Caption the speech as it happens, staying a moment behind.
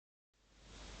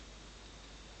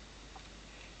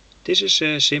This is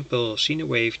a simple sine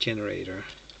wave generator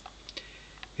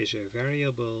with a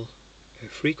variable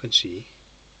frequency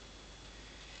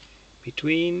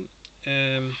between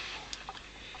 380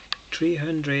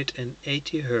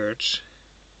 Hz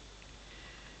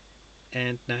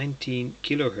and 19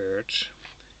 kHz.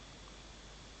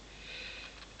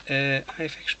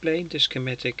 I've explained the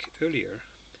schematic earlier,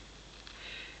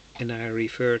 and I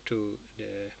refer to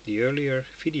the earlier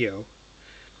video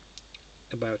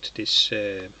about this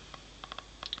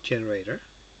generator.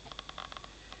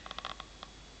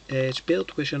 It's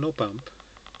built with an op-amp,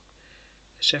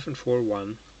 a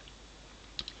 741,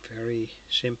 very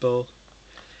simple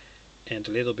and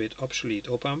a little bit obsolete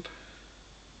op-amp.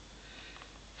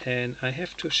 And I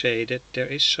have to say that there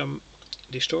is some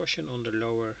distortion on the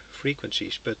lower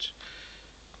frequencies, but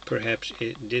perhaps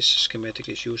this schematic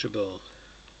is usable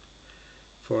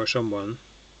for someone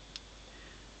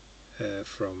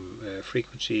from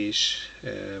frequencies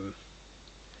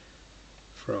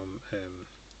from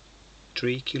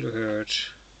 3 kHz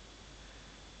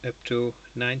up to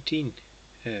 19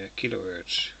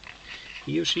 kHz.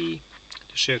 You see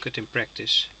the circuit in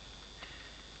practice,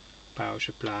 power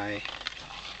supply,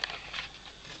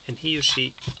 and here you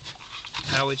see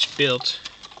how it's built.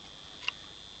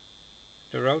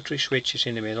 The rotary switch is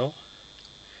in the middle,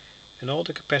 and all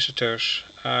the capacitors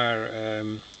are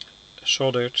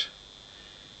soldered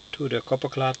to the copper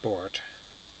clad board,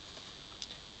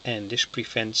 and this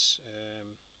prevents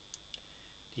the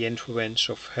influence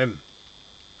of hum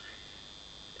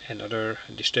and other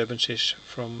disturbances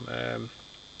from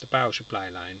the power supply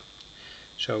line.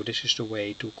 So this is the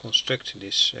way to construct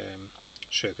this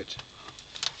circuit.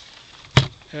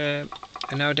 I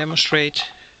now demonstrate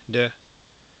the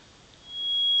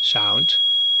sound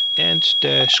and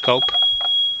the scope,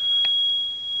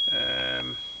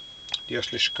 the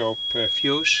oscilloscope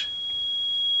views.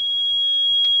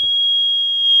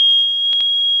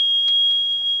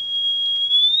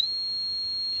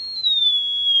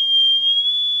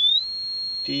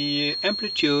 The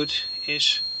amplitude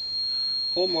is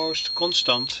almost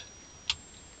constant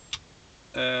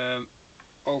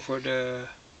over the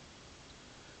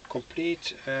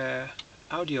complete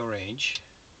audio range,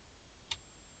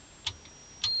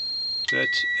 but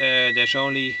there's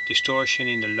only distortion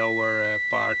in the lower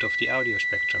part of the audio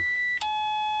spectrum,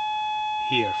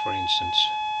 here for instance.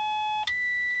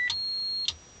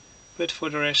 But for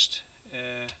the rest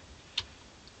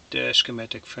the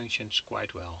schematic functions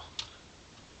quite well.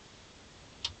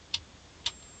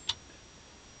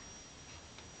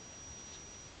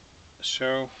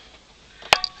 So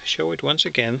I show it once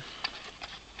again.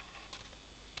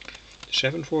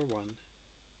 741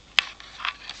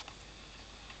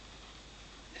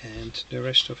 and the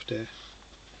rest of the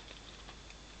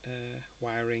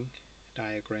wiring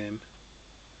diagram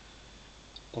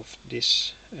of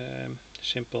this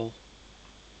simple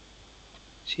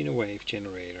sine wave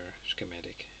generator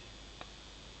schematic.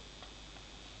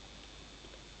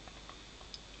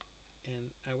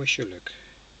 And I wish you luck.